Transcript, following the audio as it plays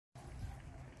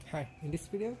Hi, in this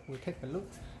video we'll take a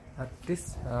look at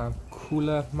this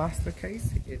Cooler Master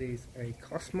case. It is a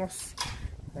Cosmos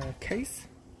case.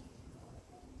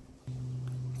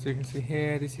 So you can see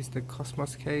here, this is the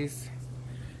Cosmos case.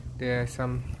 There's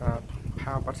some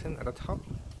power button at the top.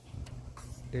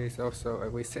 There's also a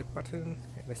reset button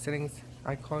and a settings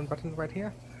icon button right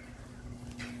here.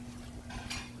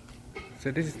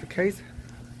 So this is the case,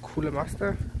 Cooler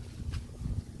Master.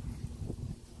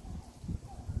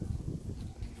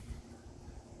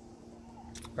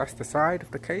 That's the side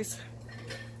of the case.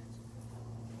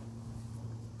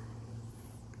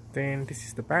 Then this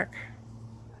is the back.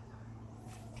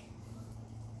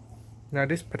 Now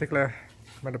this particular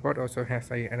motherboard also has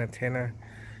an antenna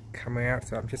coming out,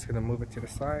 so I'm just going to move it to the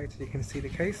side so you can see the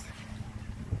case.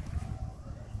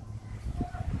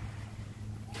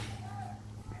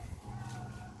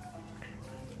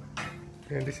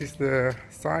 And this is the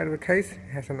side of the case. It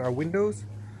has some windows.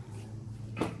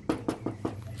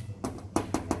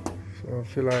 So I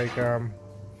feel like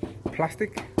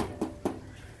plastic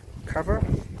cover.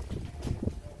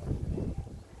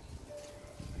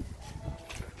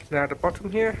 Now at the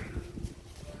bottom here,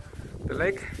 the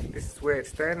leg, this is where it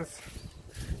stands.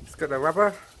 It's got a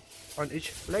rubber on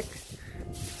each leg,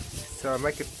 so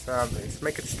make it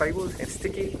stable and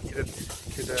sticky to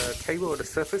the table or the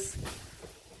surface.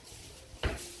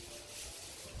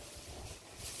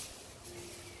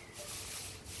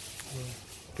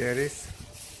 There it is.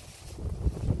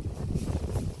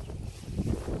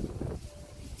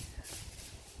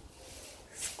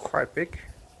 It's quite big.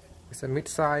 It's a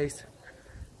mid-size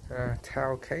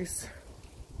towel case.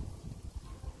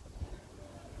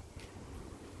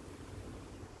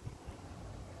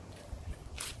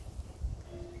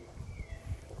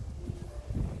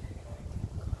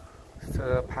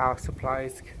 So the power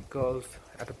supplies goes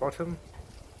at the bottom.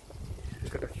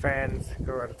 You've got the fans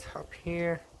go at the top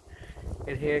here.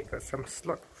 And here got some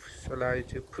slot to allow you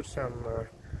to put some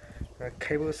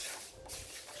cables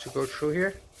to go through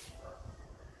here.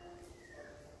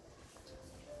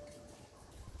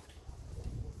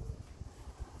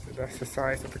 So that's the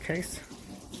size of the case,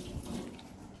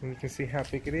 and you can see how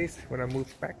big it is when I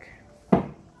move back.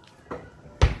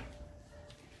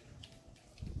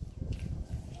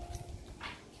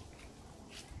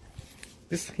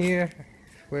 This here,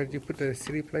 where you put the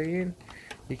CD player in,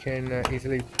 you can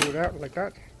easily pull it out like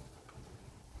that.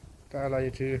 That allows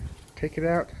you to take it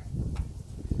out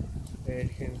and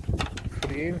you can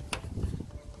put it in.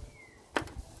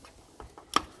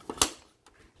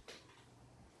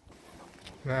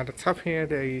 Now at the top here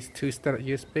there is two standard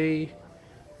USB,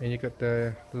 and you got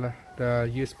the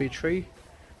USB 3,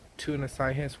 two on the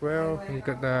side here as well, and you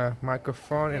got the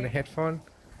microphone and the headphone.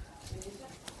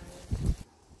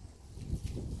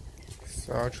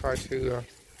 So I'll try to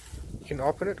you can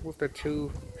open it with the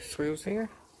two screws here.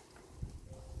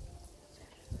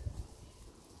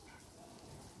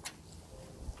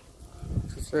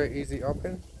 So it's very easy to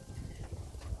open.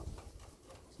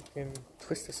 You can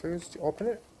twist the screws to open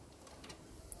it.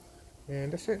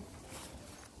 And that's it.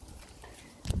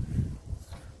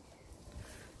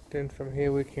 Then from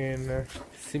here we can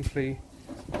simply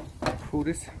pull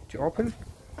this to open.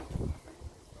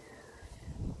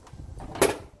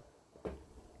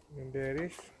 And there it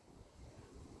is.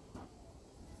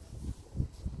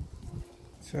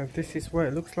 So this is what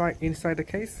it looks like inside the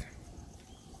case.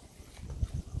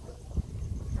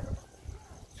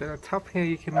 So at the top here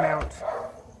you can mount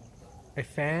a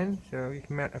fan, so you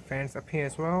can mount a fan up here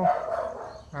as well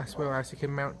as you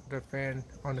can mount the fan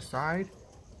on the side.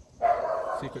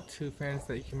 So you've got two fans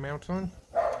that you can mount on.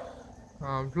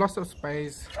 Lots of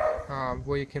space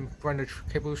where you can run the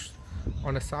cables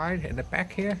on the side and the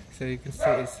back here, so you can see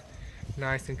it's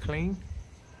nice and clean.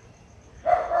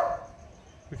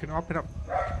 We can open up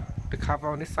the cover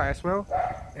on this side as well,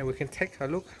 and we can take a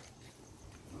look.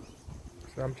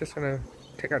 So I'm just going to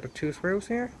take out the two screws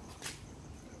here.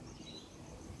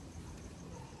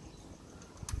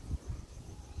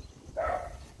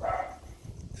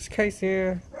 This case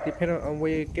here, depending on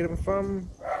where you get them from,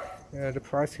 the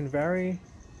price can vary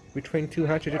between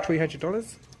 $200 to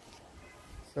 $300.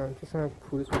 So I'm just going to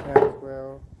pull this one out as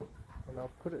well, and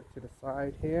I'll put it to the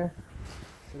side here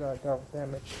so that I don't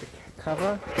damage the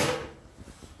cover.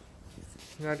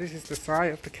 Now this is the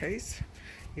side of the case.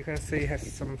 You can see it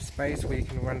has some space where you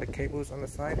can run the cables on the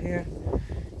side here,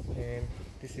 and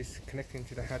this is connecting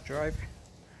to the hard drive.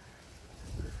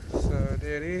 So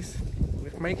there it is.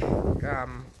 We make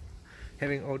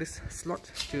having all this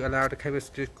slot to allow the cables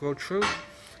to go through,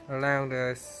 allowing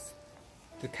the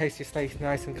case to stay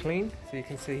nice and clean. So you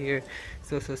can see here,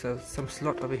 there's also some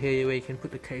slot over here where you can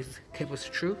put the cables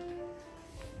through.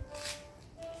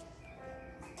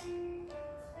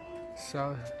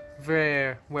 So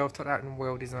very well thought out and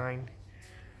well designed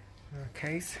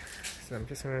case. So I'm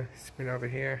just gonna spin over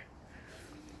here.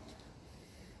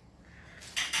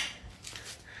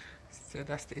 So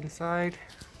that's the inside.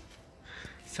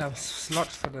 Some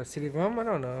slots for the CD-ROM. I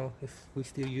don't know if we're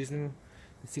still using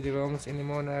the CD-ROMs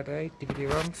anymore nowadays,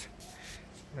 DVD-ROMs.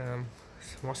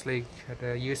 It's mostly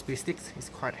the USB sticks is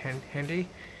quite handy.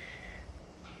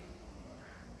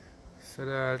 So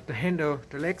the handle,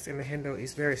 the legs and the handle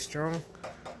is very strong.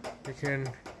 You can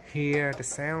hear the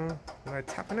sound when I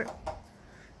tap on it.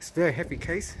 It's a very heavy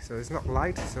case, so it's not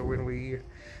light. So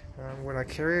when I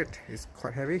carry it, it's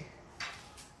quite heavy.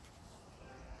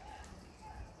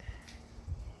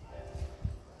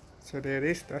 So there it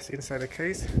is, that's inside the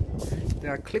case.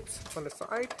 There are clips on the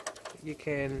side. You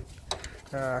can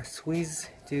squeeze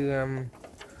to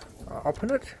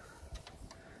open it.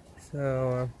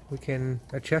 So we can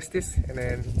adjust this and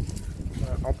then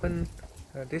open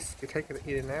this to take it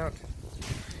in and out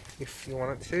if you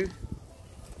want it to.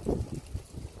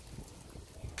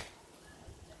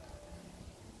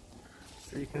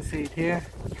 So you can see it here,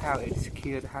 how it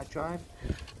secured the hard drive.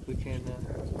 We can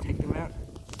take them out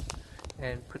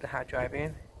and put the hard drive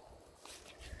in.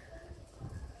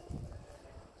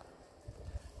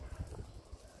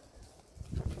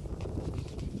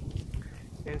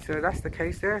 And so that's the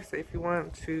case there. So if you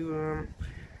want to,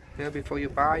 you know, before you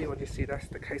buy, you want to see that's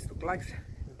the case look like.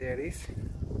 There it is.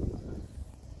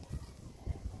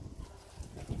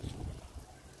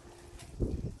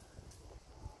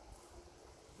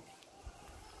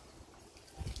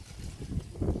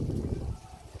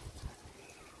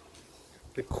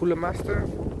 The Cooler Master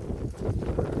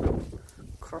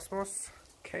Cosmos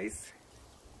case.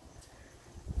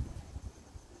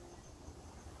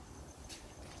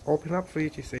 Open up for you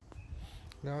to see.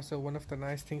 Now, also one of the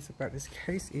nice things about this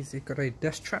case is it got a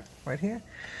dust trap right here.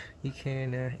 You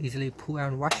can easily pull out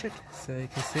and wash it. So you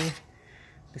can see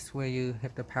this way you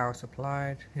have the power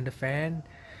supplied and the fan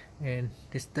and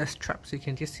this dust trap, so you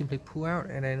can just simply pull out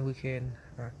and then we can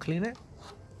clean it.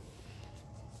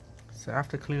 So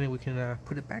after cleaning we can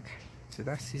put it back. So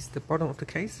that is the bottom of the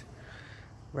case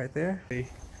right there.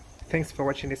 Thanks for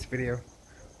watching this video.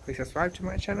 Please subscribe to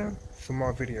my channel for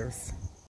more videos.